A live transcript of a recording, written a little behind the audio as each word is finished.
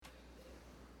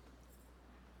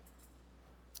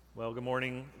Well, good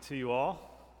morning to you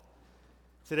all.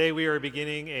 Today we are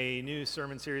beginning a new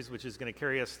sermon series which is going to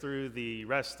carry us through the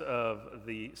rest of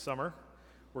the summer.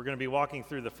 We're going to be walking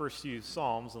through the first few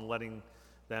Psalms and letting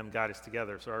them guide us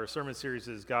together. So our sermon series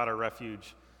is God our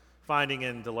Refuge, finding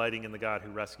and delighting in the God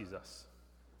who rescues us.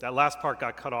 That last part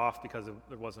got cut off because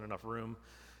there wasn't enough room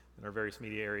in our various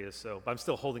media areas, but I'm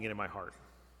still holding it in my heart.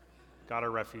 God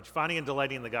our refuge, finding and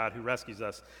delighting in the God who rescues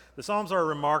us. The Psalms are a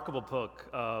remarkable book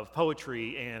of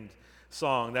poetry and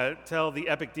song that tell the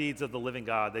epic deeds of the living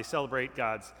God. They celebrate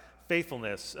God's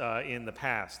faithfulness in the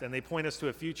past, and they point us to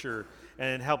a future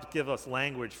and help give us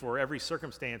language for every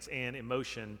circumstance and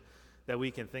emotion that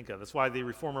we can think of. That's why the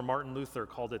reformer Martin Luther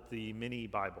called it the mini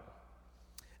Bible.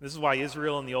 And this is why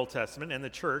Israel in the Old Testament and the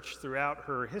church throughout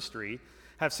her history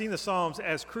have seen the Psalms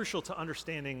as crucial to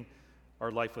understanding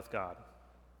our life with God.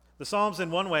 The Psalms, in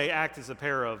one way, act as a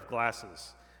pair of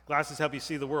glasses. Glasses help you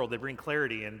see the world. They bring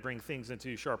clarity and bring things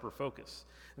into sharper focus.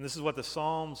 And this is what the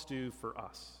Psalms do for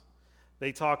us.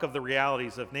 They talk of the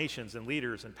realities of nations and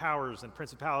leaders and powers and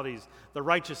principalities, the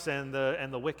righteous and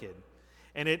the wicked.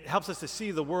 And it helps us to see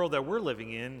the world that we're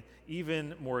living in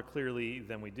even more clearly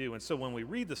than we do. And so when we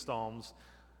read the Psalms,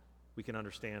 we can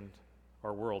understand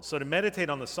our world. So to meditate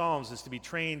on the Psalms is to be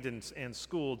trained and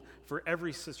schooled for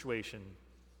every situation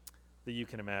that you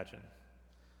can imagine.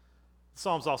 The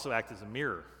Psalms also act as a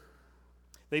mirror.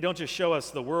 They don't just show us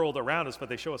the world around us, but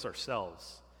they show us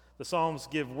ourselves. The Psalms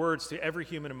give words to every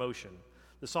human emotion.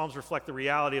 The Psalms reflect the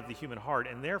reality of the human heart,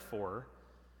 and therefore,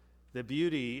 the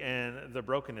beauty and the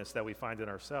brokenness that we find in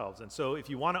ourselves. And so if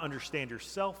you want to understand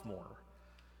yourself more,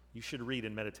 you should read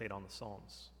and meditate on the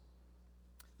Psalms.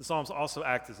 The Psalms also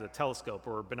act as a telescope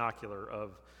or binocular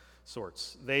of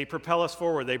sorts. They propel us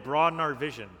forward. They broaden our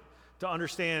vision to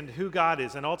understand who God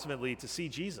is and ultimately to see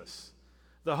Jesus,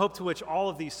 the hope to which all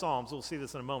of these Psalms, we'll see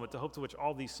this in a moment, the hope to which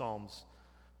all these Psalms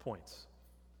points.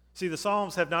 See, the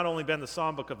Psalms have not only been the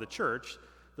psalm book of the church,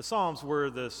 the Psalms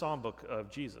were the psalm book of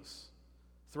Jesus.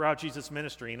 Throughout Jesus'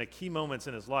 ministry and at key moments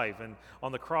in his life and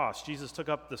on the cross, Jesus took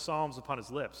up the Psalms upon his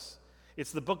lips.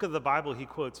 It's the book of the Bible he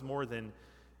quotes more than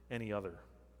any other.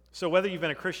 So whether you've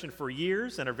been a Christian for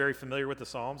years and are very familiar with the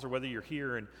Psalms, or whether you're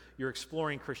here and you're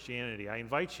exploring Christianity, I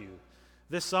invite you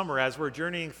this summer, as we're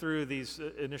journeying through these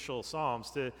initial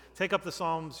Psalms, to take up the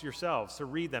Psalms yourselves, to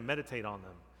read them, meditate on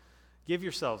them, give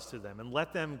yourselves to them, and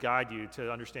let them guide you to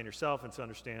understand yourself and to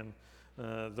understand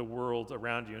the world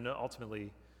around you, and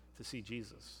ultimately to see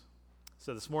Jesus.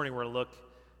 So this morning we're going to look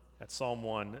at Psalm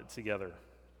 1 together.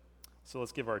 So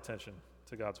let's give our attention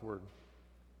to God's Word.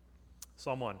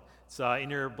 Psalm 1. It's in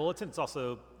your bulletin. It's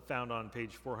also found on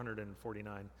page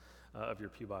 449 of your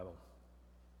Pew Bible.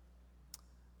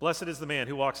 Blessed is the man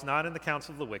who walks not in the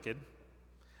counsel of the wicked,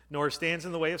 nor stands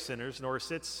in the way of sinners, nor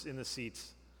sits in the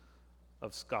seats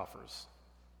of scoffers.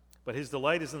 But his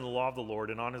delight is in the law of the Lord,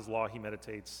 and on his law he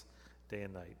meditates day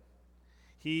and night.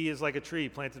 He is like a tree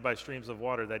planted by streams of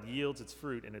water that yields its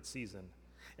fruit in its season,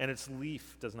 and its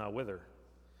leaf does not wither.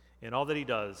 In all that he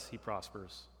does, he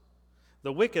prospers.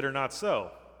 The wicked are not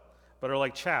so, but are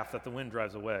like chaff that the wind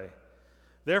drives away.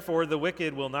 Therefore, the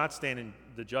wicked will not stand in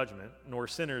the judgment, nor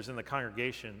sinners in the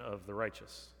congregation of the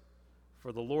righteous.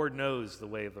 For the Lord knows the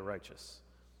way of the righteous,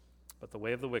 but the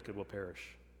way of the wicked will perish.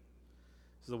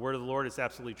 So the word of the Lord is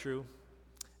absolutely true,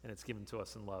 and it's given to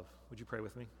us in love. Would you pray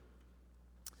with me?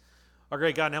 Our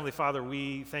great God and Heavenly Father,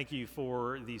 we thank you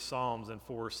for these Psalms and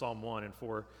for Psalm 1 and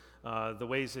for the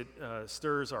ways it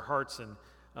stirs our hearts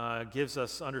and gives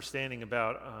us understanding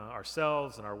about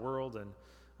ourselves and our world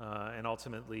and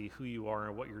ultimately who you are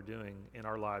and what you're doing in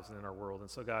our lives and in our world. And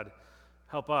so, God,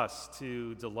 help us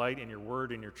to delight in your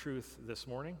word and your truth this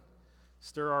morning.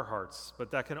 Stir our hearts, but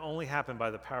that can only happen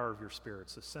by the power of your Spirit.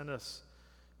 So send us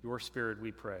your Spirit,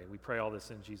 we pray. We pray all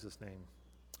this in Jesus' name.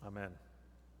 Amen.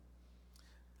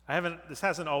 This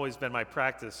hasn't always been my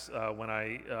practice when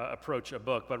I approach a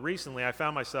book, but recently I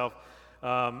found myself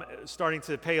starting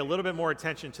to pay a little bit more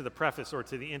attention to the preface or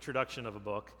to the introduction of a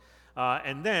book,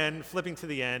 and then flipping to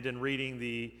the end and reading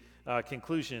the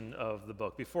conclusion of the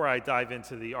book before I dive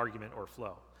into the argument or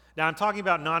flow. Now, I'm talking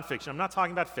about nonfiction. I'm not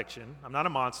talking about fiction. I'm not a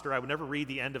monster. I would never read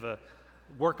the end of a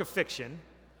work of fiction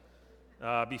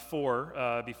before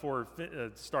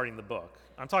starting the book.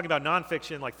 I'm talking about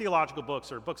nonfiction, like theological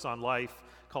books or books on life,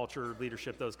 culture,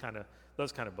 leadership, those kind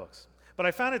of books. But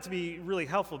I found it to be really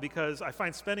helpful because I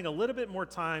find spending a little bit more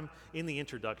time in the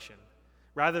introduction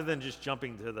rather than just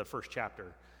jumping to the first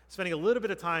chapter. Spending a little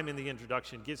bit of time in the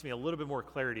introduction gives me a little bit more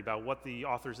clarity about what the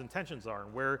author's intentions are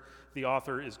and where the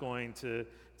author is going to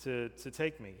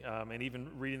take me. And even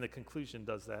reading the conclusion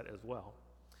does that as well.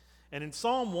 And in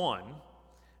Psalm 1,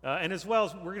 And as well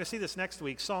as we're going to see this next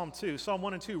week, Psalm 2. Psalm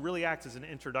 1 and 2 really act as an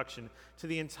introduction to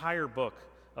the entire book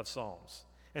of Psalms.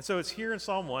 And so it's here in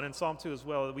Psalm 1 and Psalm 2 as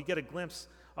well that we get a glimpse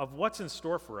of what's in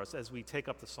store for us as we take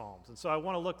up the Psalms. And so I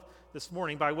want to look this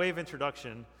morning by way of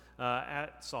introduction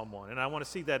at Psalm 1. And I want to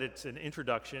see that it's an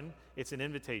introduction, it's an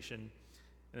invitation,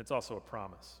 and it's also a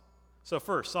promise. So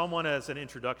first, Psalm 1 as an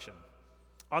introduction.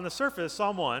 On the surface,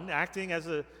 Psalm 1, acting as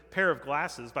a pair of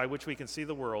glasses by which we can see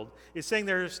the world, is saying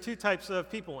there's two types of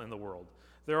people in the world.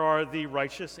 There are the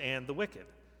righteous and the wicked.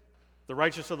 The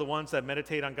righteous are the ones that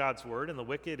meditate on God's word, and the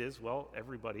wicked is, well,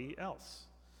 everybody else.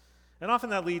 And often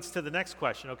that leads to the next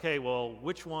question, okay, well,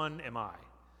 which one am I?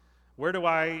 Where do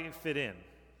I fit in?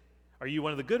 Are you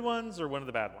one of the good ones or one of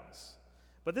the bad ones?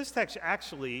 But this text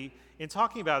actually, in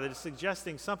talking about it, is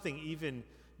suggesting something even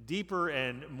deeper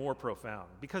and more profound.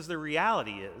 Because the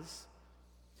reality is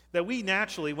that we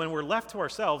naturally, when we're left to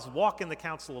ourselves, walk in the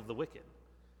counsel of the wicked.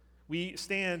 We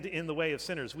stand in the way of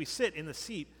sinners. We sit in the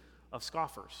seat of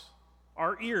scoffers.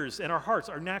 Our ears and our hearts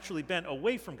are naturally bent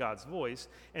away from God's voice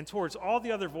and towards all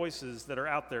the other voices that are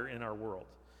out there in our world.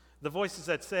 The voices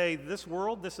that say, this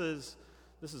world, this is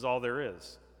all there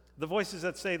is. The voices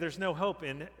that say there's no hope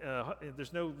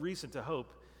there's no reason to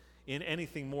hope in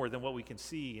anything more than what we can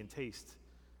see and taste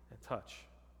and touch.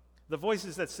 The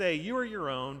voices that say you are your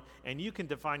own and you can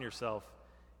define yourself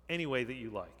any way that you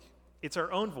like. It's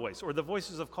our own voice, or the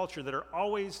voices of culture that are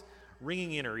always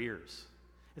ringing in our ears.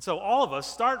 And so all of us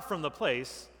start from the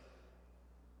place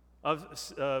of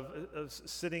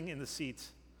sitting in the seat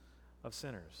of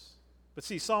sinners. But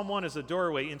see, Psalm 1 is a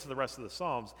doorway into the rest of the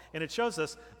Psalms, and it shows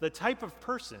us the type of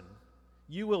person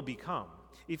you will become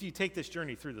if you take this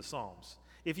journey through the Psalms,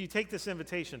 if you take this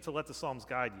invitation to let the Psalms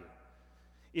guide you,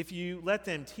 if you let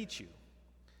them teach you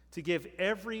to give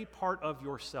every part of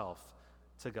yourself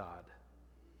to God.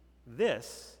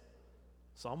 This,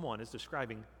 Psalm 1, is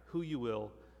describing who you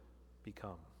will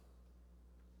become.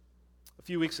 A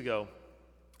few weeks ago,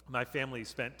 my family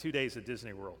spent 2 days at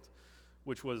Disney World,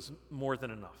 which was more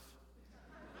than enough.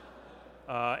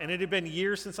 And it had been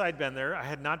years since I'd been there. I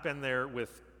had not been there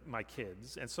with my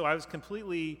kids, and so I was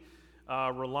completely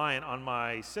reliant on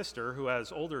my sister, who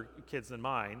has older kids than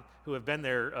mine, who have been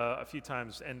there a few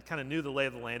times and kind of knew the lay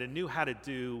of the land and knew how to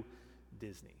do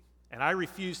Disney. And I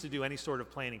refused to do any sort of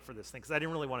planning for this thing because I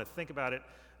didn't really want to think about it.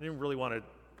 I didn't really want to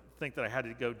think that I had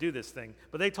to go do this thing.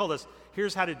 But they told us,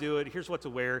 here's how to do it, here's what to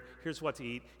wear, here's what to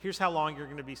eat, here's how long you're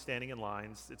going to be standing in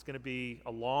lines. It's going to be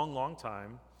a long, long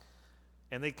time.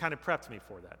 And they kind of prepped me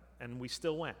for that. And we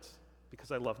still went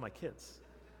because I love my kids.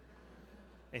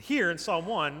 And here in Psalm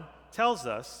 1 tells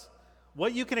us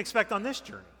what you can expect on this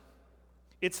journey.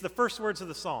 It's the first words of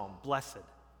the psalm, blessed.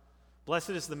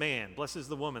 Blessed is the man, blessed is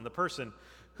the woman, the person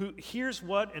who hears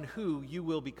what and who you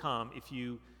will become if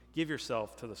you give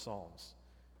yourself to the Psalms.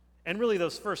 And really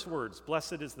those first words,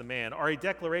 blessed is the man, are a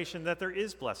declaration that there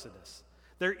is blessedness,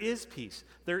 there is peace,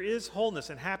 there is wholeness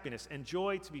and happiness and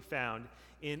joy to be found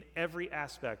in every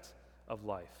aspect of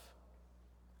life.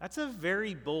 That's a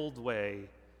very bold way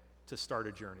to start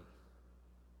a journey.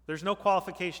 There's no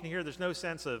qualification here. There's no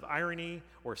sense of irony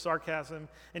or sarcasm.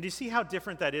 And do you see how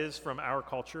different that is from our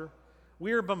culture?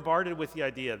 We are bombarded with the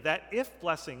idea that if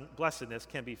blessedness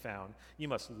can be found, you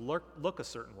must look a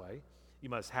certain way, you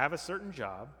must have a certain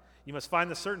job, you must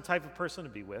find a certain type of person to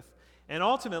be with, and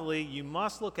ultimately you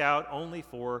must look out only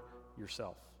for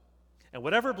yourself. And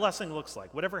whatever blessing looks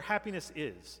like, whatever happiness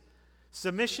is,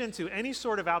 submission to any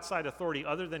sort of outside authority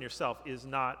other than yourself is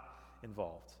not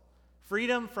involved.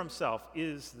 Freedom from self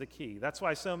is the key. That's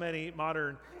why so many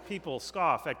modern people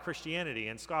scoff at Christianity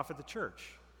and scoff at the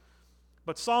church.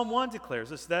 But Psalm 1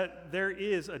 declares us that there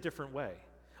is a different way,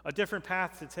 a different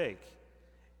path to take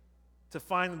to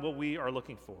find what we are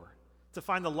looking for, to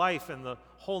find the life and the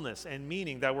wholeness and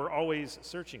meaning that we're always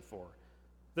searching for.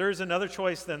 There is another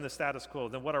choice than the status quo,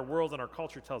 than what our world and our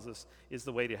culture tells us is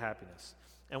the way to happiness.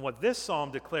 And what this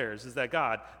psalm declares is that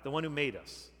God, the one who made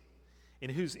us, in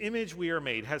whose image we are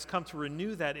made, has come to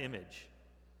renew that image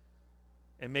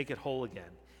and make it whole again.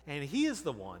 And he is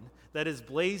the one that is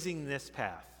blazing this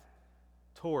path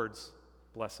towards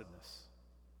blessedness.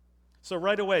 So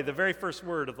right away, the very first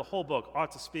word of the whole book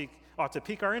ought to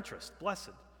pique our interest, blessed.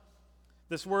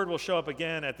 This word will show up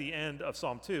again at the end of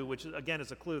Psalm 2, which again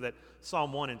is a clue that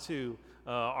Psalm 1 and 2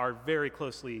 are very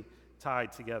closely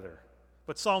tied together.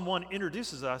 But Psalm 1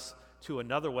 introduces us to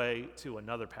another way, to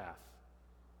another path,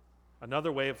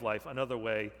 another way of life, another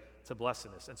way to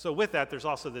blessedness. And so with that, there's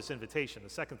also this invitation, the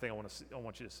second thing I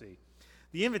want you to see.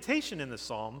 The invitation in the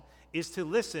psalm is to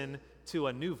listen to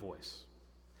a new voice,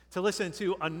 to listen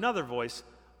to another voice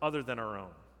other than our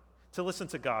own, to listen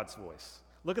to God's voice.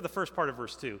 Look at the first part of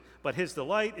verse 2. But his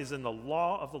delight is in the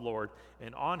law of the Lord,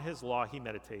 and on his law he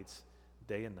meditates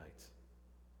day and night.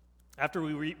 After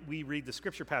we read the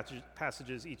scripture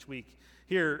passages each week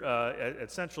here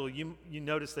at Central, you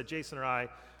notice that Jason or I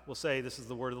will say, this is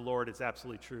the word of the Lord, it's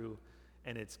absolutely true,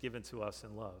 and it's given to us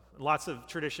in love. And lots of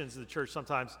traditions of the church,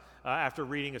 sometimes after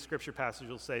reading a scripture passage,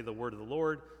 will say the word of the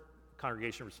Lord.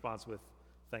 Congregation responds with,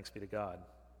 thanks be to God.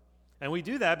 And we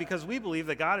do that because we believe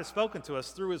that God has spoken to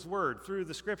us through his word, through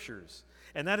the scriptures,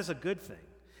 and that is a good thing.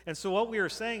 And so what we are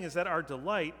saying is that our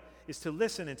delight is to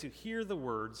listen and to hear the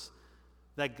words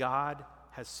that God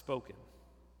has spoken.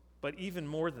 But even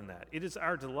more than that, it is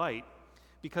our delight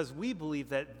because we believe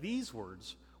that these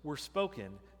words were spoken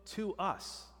to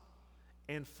us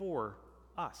and for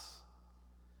us.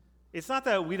 It's not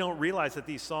that we don't realize that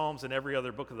these Psalms and every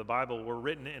other book of the Bible were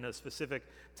written in a specific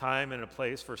time and a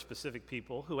place for specific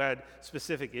people who had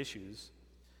specific issues,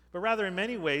 but rather in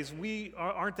many ways we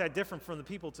aren't that different from the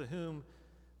people to whom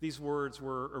these words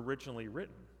were originally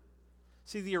written.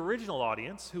 See, the original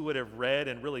audience who would have read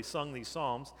and really sung these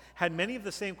Psalms had many of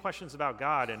the same questions about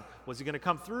God and was he going to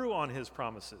come through on his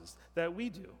promises that we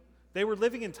do. They were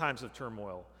living in times of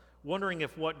turmoil, wondering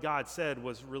if what God said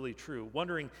was really true,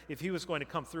 wondering if he was going to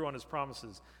come through on his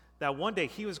promises, that one day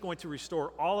he was going to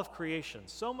restore all of creation,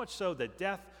 so much so that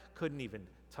death couldn't even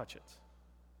touch it.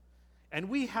 And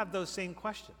we have those same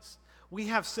questions. We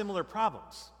have similar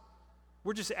problems.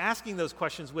 We're just asking those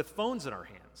questions with phones in our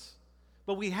hands.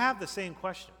 But we have the same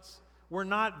questions. We're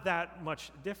not that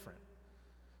much different.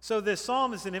 So this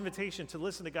psalm is an invitation to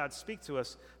listen to God speak to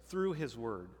us through his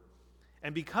word.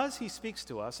 And because he speaks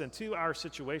to us and to our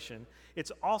situation,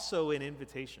 it's also an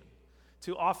invitation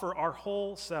to offer our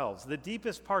whole selves, the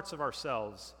deepest parts of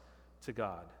ourselves, to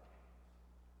God.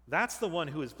 That's the one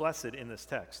who is blessed in this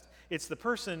text. It's the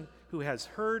person who has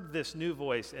heard this new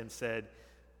voice and said,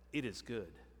 "It is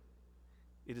good.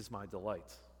 It is my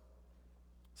delight."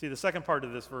 See, the second part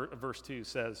of this verse 2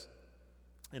 says,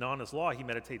 "And on his law he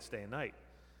meditates day and night."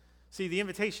 See, the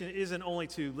invitation isn't only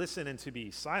to listen and to be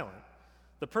silent.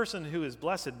 The person who is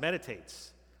blessed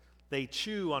meditates. They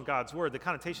chew on God's word. The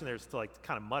connotation there is to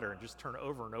kind of mutter and just turn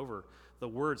over and over the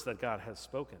words that God has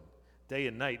spoken day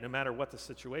and night, no matter what the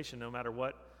situation, no matter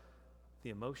what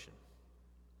the emotion.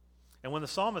 And when the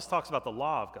psalmist talks about the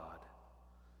law of God,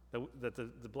 that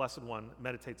the Blessed One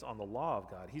meditates on the law of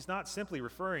God, he's not simply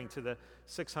referring to the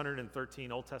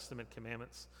 613 Old Testament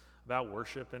commandments about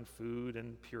worship and food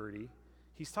and purity.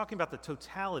 He's talking about the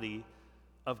totality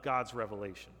of God's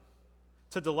revelation.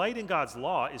 To delight in God's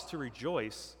law is to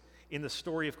rejoice in the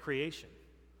story of creation,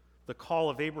 the call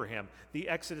of Abraham, the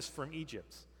exodus from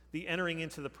Egypt, the entering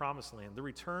into the promised land, the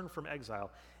return from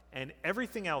exile, and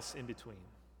everything else in between.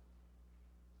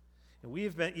 And we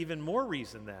have been even more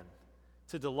reason then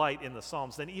to delight in the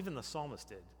Psalms than even the psalmist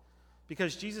did,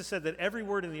 because Jesus said that every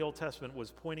word in the Old Testament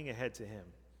was pointing ahead to him.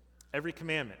 Every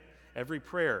commandment, every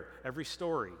prayer, every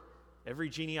story, every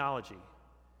genealogy,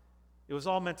 it was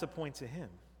all meant to point to him.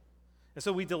 And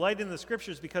so we delight in the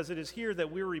scriptures because it is here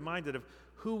that we're reminded of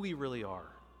who we really are.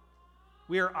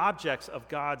 We are objects of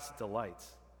God's delight.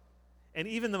 And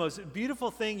even the most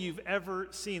beautiful thing you've ever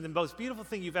seen, the most beautiful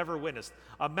thing you've ever witnessed,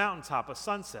 a mountaintop, a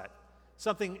sunset,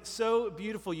 something so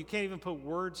beautiful you can't even put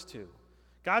words to.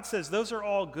 God says those are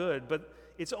all good, but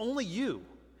it's only you.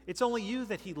 It's only you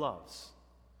that he loves.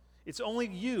 It's only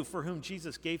you for whom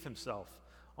Jesus gave himself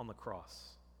on the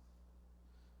cross.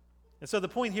 And so the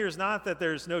point here is not that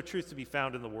there's no truth to be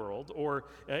found in the world or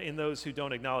in those who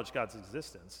don't acknowledge God's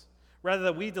existence. Rather,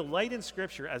 that we delight in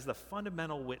Scripture as the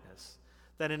fundamental witness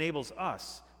that enables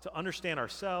us to understand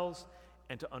ourselves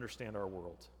and to understand our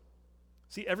world.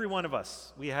 See, every one of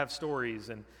us, we have stories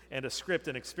and a script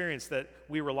and experience that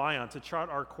we rely on to chart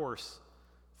our course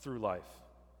through life.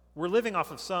 We're living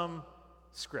off of some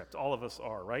script. All of us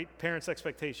are, right? Parents'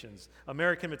 expectations,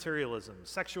 American materialism,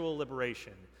 sexual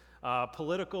liberation,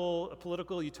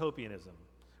 political utopianism.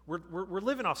 We're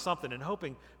living off something and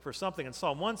hoping for something. And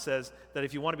Psalm 1 says that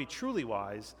if you want to be truly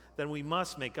wise, then we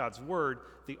must make God's word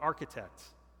the architect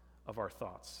of our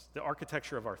thoughts, the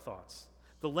architecture of our thoughts,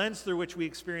 the lens through which we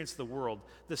experience the world,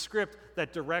 the script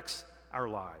that directs our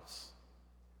lives.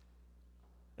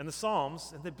 And the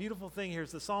Psalms, and the beautiful thing here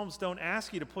is the Psalms don't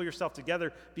ask you to pull yourself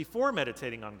together before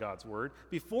meditating on God's word,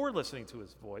 before listening to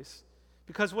his voice,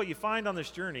 because what you find on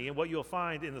this journey and what you'll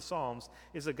find in the Psalms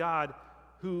is a God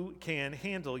who can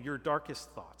handle your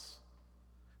darkest thoughts,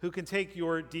 who can take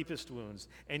your deepest wounds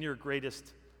and your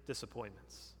greatest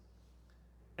disappointments.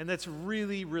 And that's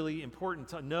really, really important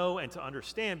to know and to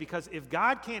understand, because if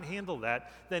God can't handle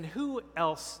that, then who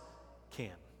else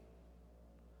can?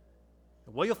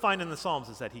 What you'll find in the Psalms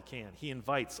is that he can. He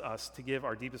invites us to give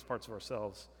our deepest parts of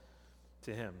ourselves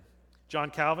to him. John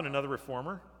Calvin, another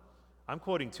reformer, I'm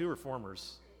quoting two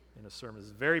reformers in a sermon, is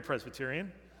very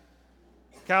Presbyterian.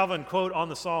 Calvin, quote, on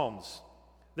the Psalms,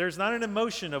 "There's not an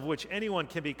emotion of which anyone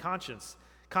can be conscious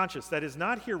that is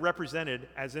not here represented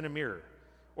as in a mirror.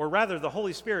 Or rather, the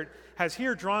Holy Spirit has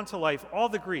here drawn to life all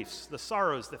the griefs, the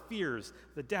sorrows, the fears,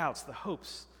 the doubts, the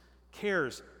hopes,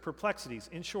 cares, perplexities,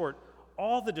 in short,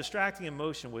 all the distracting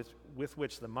emotion with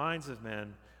which the minds of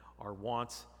men are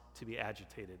wont to be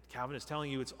agitated." Calvin is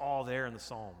telling you it's all there in the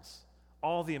Psalms,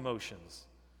 all the emotions.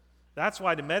 That's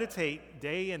why to meditate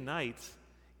day and night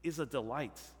is a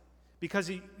delight, because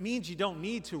it means you don't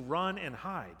need to run and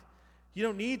hide. You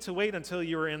don't need to wait until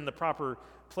you're in the proper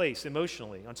place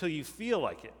emotionally, until you feel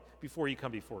like it before you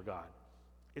come before God.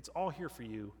 It's all here for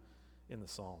you in the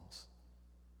Psalms.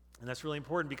 And that's really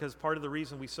important, because part of the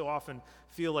reason we so often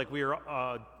feel like we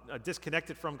are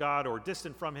disconnected from God or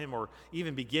distant from him, or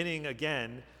even beginning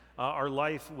again our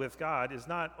life with God, is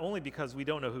not only because we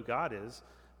don't know who God is,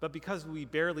 but because we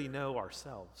barely know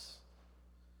ourselves.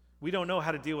 We don't know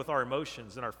how to deal with our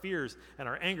emotions and our fears and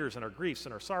our angers and our griefs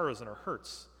and our sorrows and our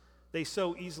hurts. They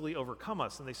so easily overcome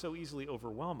us, and they so easily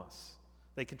overwhelm us.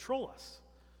 They control us.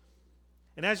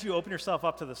 And as you open yourself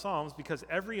up to the Psalms, because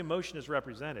every emotion is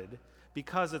represented,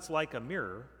 because it's like a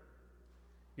mirror,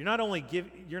 you're not only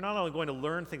going to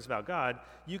learn things about God,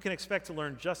 you can expect to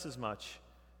learn just as much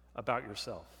about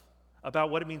yourself, about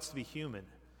what it means to be human,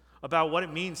 about what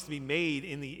it means to be made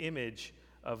in the image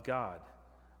of God,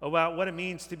 about what it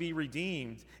means to be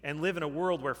redeemed and live in a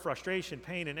world where frustration,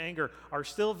 pain, and anger are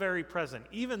still very present,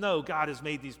 even though God has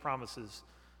made these promises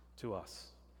to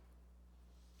us.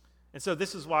 And so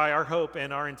this is why our hope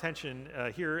and our intention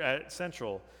here at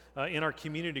Central, in our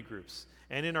community groups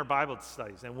and in our Bible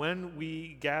studies, and when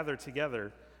we gather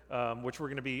together, which we're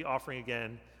going to be offering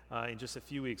again in just a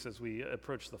few weeks as we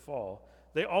approach the fall,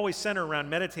 they always center around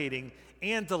meditating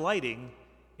and delighting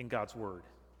in God's Word.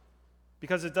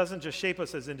 Because it doesn't just shape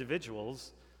us as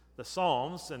individuals. The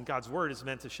Psalms and God's Word is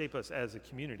meant to shape us as a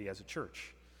community, as a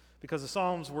church. Because the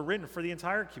Psalms were written for the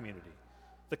entire community.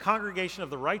 The congregation of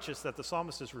the righteous that the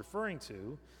psalmist is referring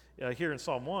to here in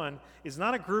Psalm 1 is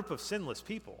not a group of sinless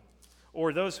people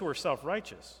or those who are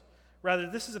self-righteous. Rather,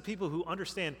 this is a people who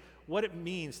understand what it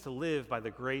means to live by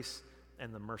the grace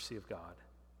and the mercy of God.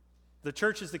 The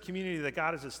church is the community that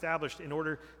God has established in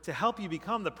order to help you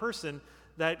become the person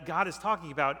that God is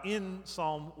talking about in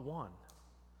Psalm 1.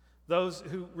 Those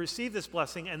who receive this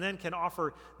blessing and then can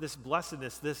offer this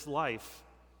blessedness, this life,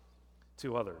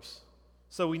 to others.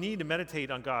 So we need to meditate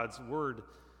on God's Word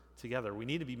together. We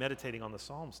need to be meditating on the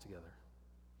Psalms together.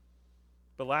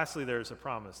 But lastly, there's a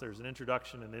promise. There's an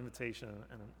introduction, an invitation,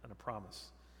 and a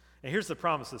promise. And here's the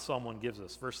promise that Psalm 1 gives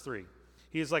us. Verse 3.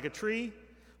 "He is like a tree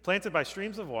planted by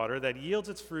streams of water that yields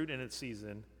its fruit in its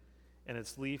season, and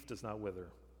its leaf does not wither.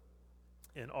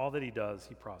 In all that he does,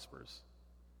 he prospers."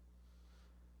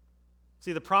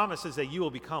 See, the promise is that you will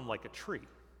become like a tree.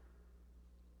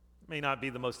 It may not be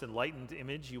the most enlightened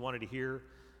image you wanted to hear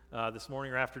this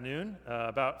morning or afternoon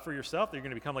about for yourself, that you're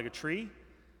going to become like a tree.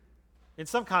 In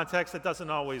some contexts, that doesn't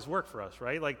always work for us,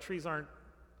 right? Like trees aren't,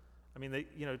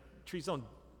 trees don't,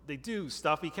 they do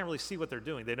stuff, but you can't really see what they're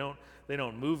doing. They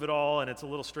don't move at all, and it's a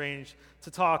little strange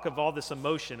to talk of all this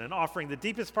emotion and offering the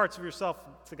deepest parts of yourself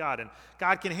to God. And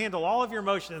God can handle all of your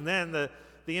emotion, and then the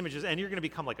images, and you're going to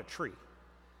become like a tree.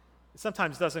 It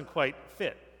sometimes doesn't quite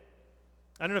fit.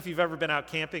 I don't know if you've ever been out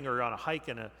camping or on a hike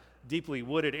in a deeply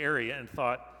wooded area and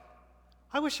thought,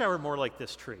 I wish I were more like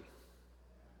this tree.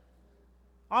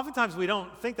 Oftentimes we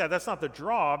don't think that. That's not the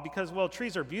draw, because, well,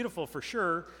 trees are beautiful for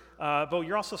sure, but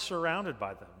you're also surrounded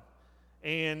by them.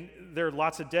 And there are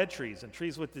lots of dead trees and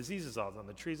trees with diseases on them,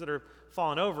 and trees that are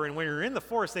fallen over. And when you're in the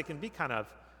forest, they can be kind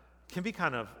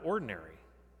of ordinary.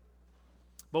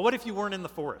 But what if you weren't in the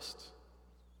forest?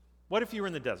 What if you were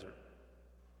in the desert?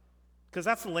 Because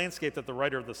that's the landscape that the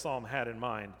writer of the psalm had in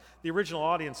mind. The original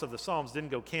audience of the Psalms didn't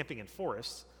go camping in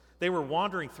forests. They were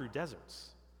wandering through deserts.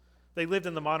 They lived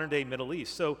in the modern-day Middle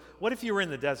East. So what if you were in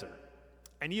the desert,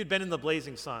 and you'd been in the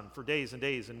blazing sun for days and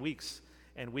days and weeks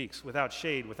without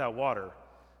shade, without water,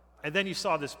 and then you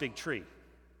saw this big tree.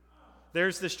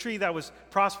 There's this tree that was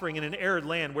prospering in an arid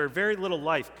land where very little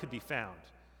life could be found.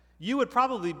 You would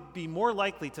probably be more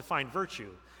likely to find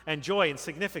virtue and joy and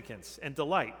significance and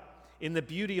delight in the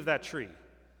beauty of that tree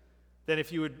than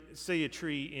if you would see a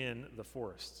tree in the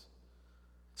forest.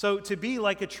 So to be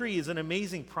like a tree is an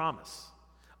amazing promise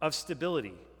of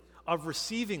stability, of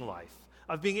receiving life,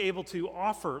 of being able to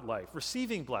offer life,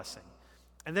 receiving blessing,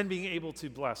 and then being able to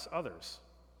bless others.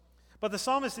 But the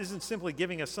psalmist isn't simply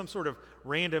giving us some sort of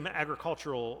random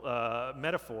agricultural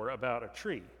metaphor about a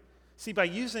tree. See, by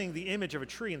using the image of a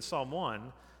tree in Psalm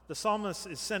 1, the psalmist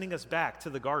is sending us back to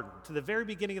the garden, to the very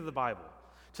beginning of the Bible,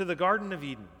 to the Garden of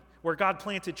Eden, where God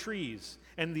planted trees,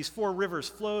 and these 4 rivers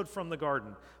flowed from the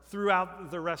garden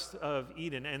throughout the rest of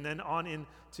Eden and then on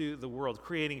into the world,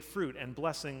 creating fruit and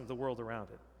blessing the world around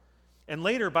it. And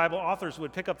later, Bible authors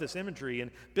would pick up this imagery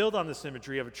and build on this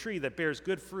imagery of a tree that bears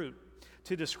good fruit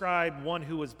to describe one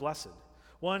who was blessed,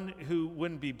 one who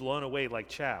wouldn't be blown away like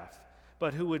chaff,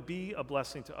 but who would be a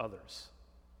blessing to others.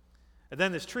 And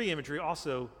then this tree imagery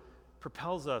also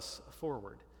propels us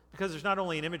forward, because there's not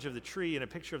only an image of the tree and a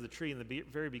picture of the tree in the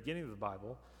very beginning of the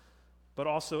Bible, but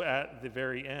also at the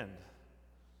very end.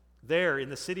 There, in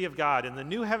the city of God, in the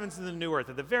new heavens and the new earth,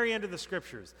 at the very end of the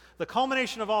Scriptures, the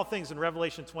culmination of all things in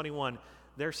Revelation 21,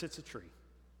 there sits a tree.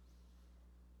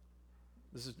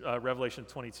 This is Revelation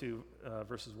 22,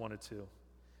 verses 1 and 2.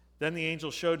 Then the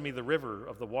angel showed me the river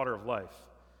of the water of life,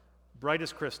 bright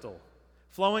as crystal,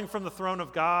 flowing from the throne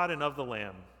of God and of the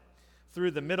Lamb,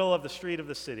 through the middle of the street of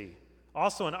the city.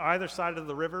 Also on either side of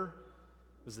the river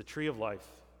was the tree of life,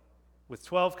 with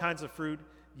 12 kinds of fruit,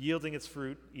 yielding its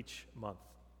fruit each month.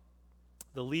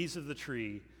 The leaves of the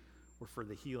tree were for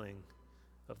the healing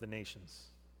of the nations.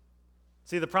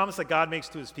 See, the promise that God makes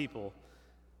to his people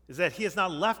is that he has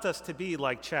not left us to be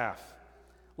like chaff,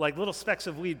 like little specks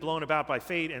of weed blown about by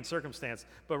fate and circumstance,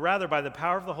 but rather by the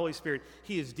power of the Holy Spirit,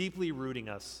 he is deeply rooting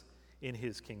us in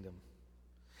his kingdom.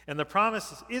 And the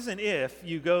promise isn't if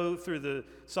you go through the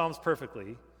Psalms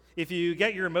perfectly, if you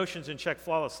get your emotions in check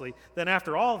flawlessly, then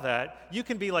after all that, you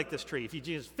can be like this tree. If you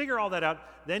just figure all that out,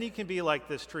 then you can be like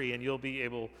this tree and you'll be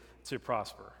able to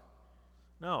prosper.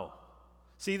 No.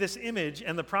 See, this image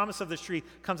and the promise of this tree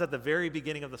comes at the very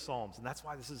beginning of the Psalms, and that's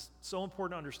why this is so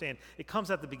important to understand. It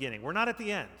comes at the beginning. We're not at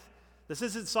the end. This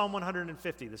isn't Psalm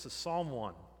 150. This is Psalm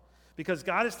 1. Because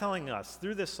God is telling us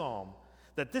through this psalm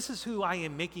that this is who I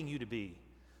am making you to be.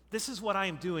 This is what I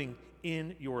am doing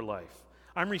in your life.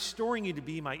 I'm restoring you to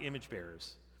be my image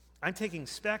bearers. I'm taking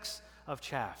specks of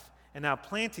chaff and now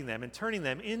planting them and turning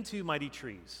them into mighty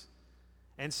trees.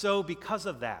 And so because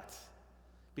of that,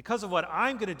 because of what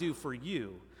I'm going to do for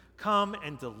you, come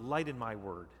and delight in my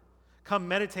word. Come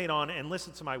meditate on and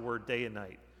listen to my word day and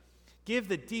night. Give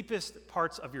the deepest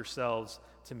parts of yourselves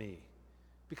to me,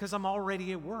 because I'm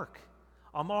already at work.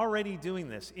 I'm already doing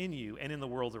this in you and in the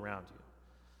world around you.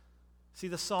 See,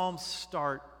 the Psalms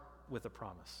start with a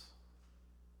promise.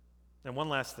 And one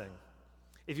last thing.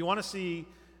 If you want to see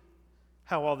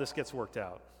how all this gets worked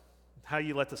out, how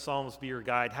you let the Psalms be your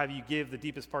guide, how you give the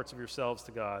deepest parts of yourselves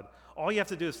to God, all you have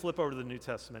to do is flip over to the New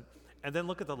Testament and then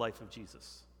look at the life of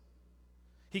Jesus.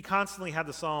 He constantly had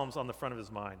the Psalms on the front of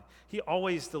his mind. He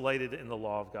always delighted in the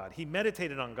law of God. He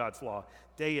meditated on God's law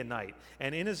day and night.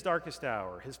 And in his darkest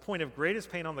hour, his point of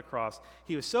greatest pain on the cross,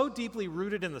 he was so deeply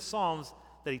rooted in the Psalms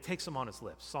that he takes them on his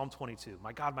lips. Psalm 22,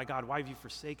 my God, why have you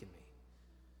forsaken me?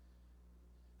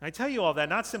 And I tell you all that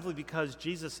not simply because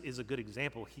Jesus is a good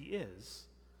example, he is,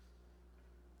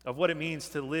 of what it means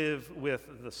to live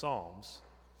with the Psalms,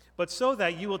 but so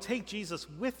that you will take Jesus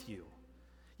with you.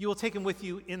 You will take him with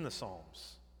you in the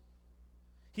Psalms.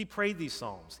 He prayed these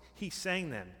Psalms. He sang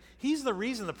them. He's the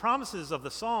reason the promises of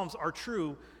the Psalms are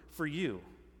true for you.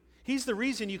 He's the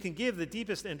reason you can give the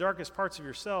deepest and darkest parts of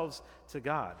yourselves to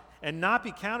God and not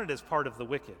be counted as part of the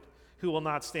wicked who will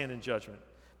not stand in judgment,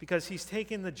 because he's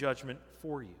taken the judgment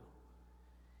for you.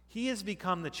 He has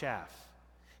become the chaff.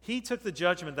 He took the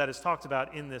judgment that is talked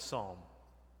about in this psalm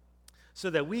so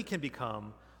that we can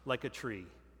become like a tree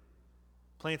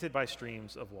planted by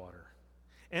streams of water.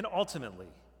 And ultimately,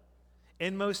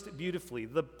 and most beautifully,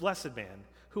 the blessed man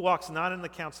who walks not in the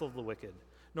counsel of the wicked,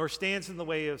 nor stands in the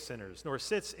way of sinners, nor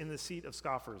sits in the seat of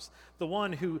scoffers, the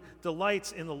one who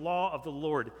delights in the law of the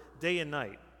Lord day and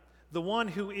night, the one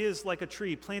who is like a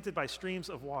tree planted by streams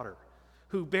of water,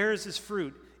 who bears his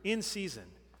fruit in season,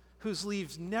 whose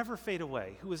leaves never fade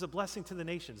away, who is a blessing to the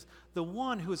nations, the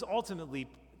one who is ultimately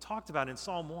talked about in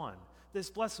Psalm 1, this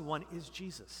blessed one is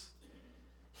Jesus.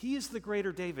 He is the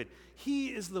greater David. He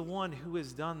is the one who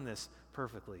has done this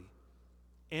perfectly.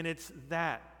 And it's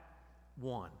that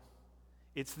one.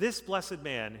 It's this blessed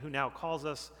man who now calls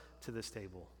us to this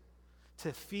table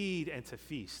to feed and to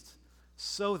feast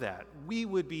so that we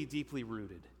would be deeply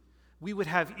rooted. We would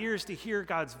have ears to hear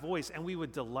God's voice and we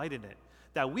would delight in it.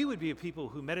 That we would be a people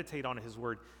who meditate on his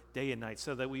word day and night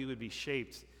so that we would be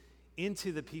shaped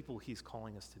into the people he's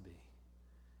calling us to be.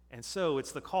 And so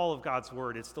it's the call of God's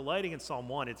word. It's delighting in Psalm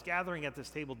 1. It's gathering at this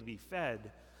table to be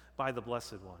fed by the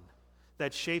Blessed One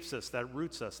that shapes us, that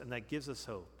roots us, and that gives us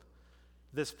hope.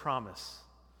 This promise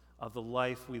of the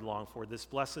life we long for, this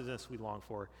blessedness we long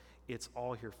for, it's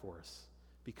all here for us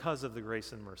because of the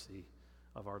grace and mercy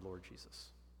of our Lord Jesus.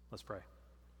 Let's pray.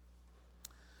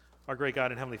 Our great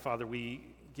God and Heavenly Father, we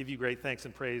give you great thanks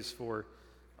and praise for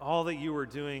all that you are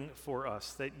doing for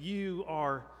us, that you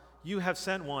have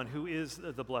sent one who is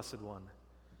the Blessed One,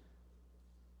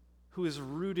 who is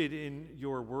rooted in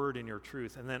your word and your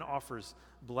truth, and then offers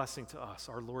blessing to us,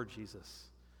 our Lord Jesus,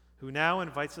 who now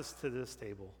invites us to this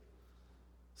table.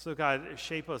 So God,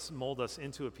 shape us, mold us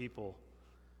into a people,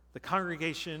 the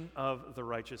congregation of the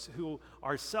righteous, who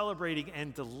are celebrating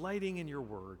and delighting in your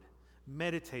word,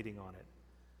 meditating on it,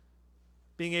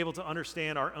 being able to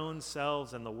understand our own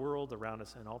selves and the world around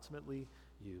us, and ultimately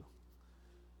you.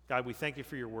 God, we thank you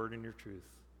for your word and your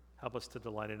truth. Help us to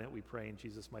delight in it, we pray in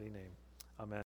Jesus' mighty name. Amen.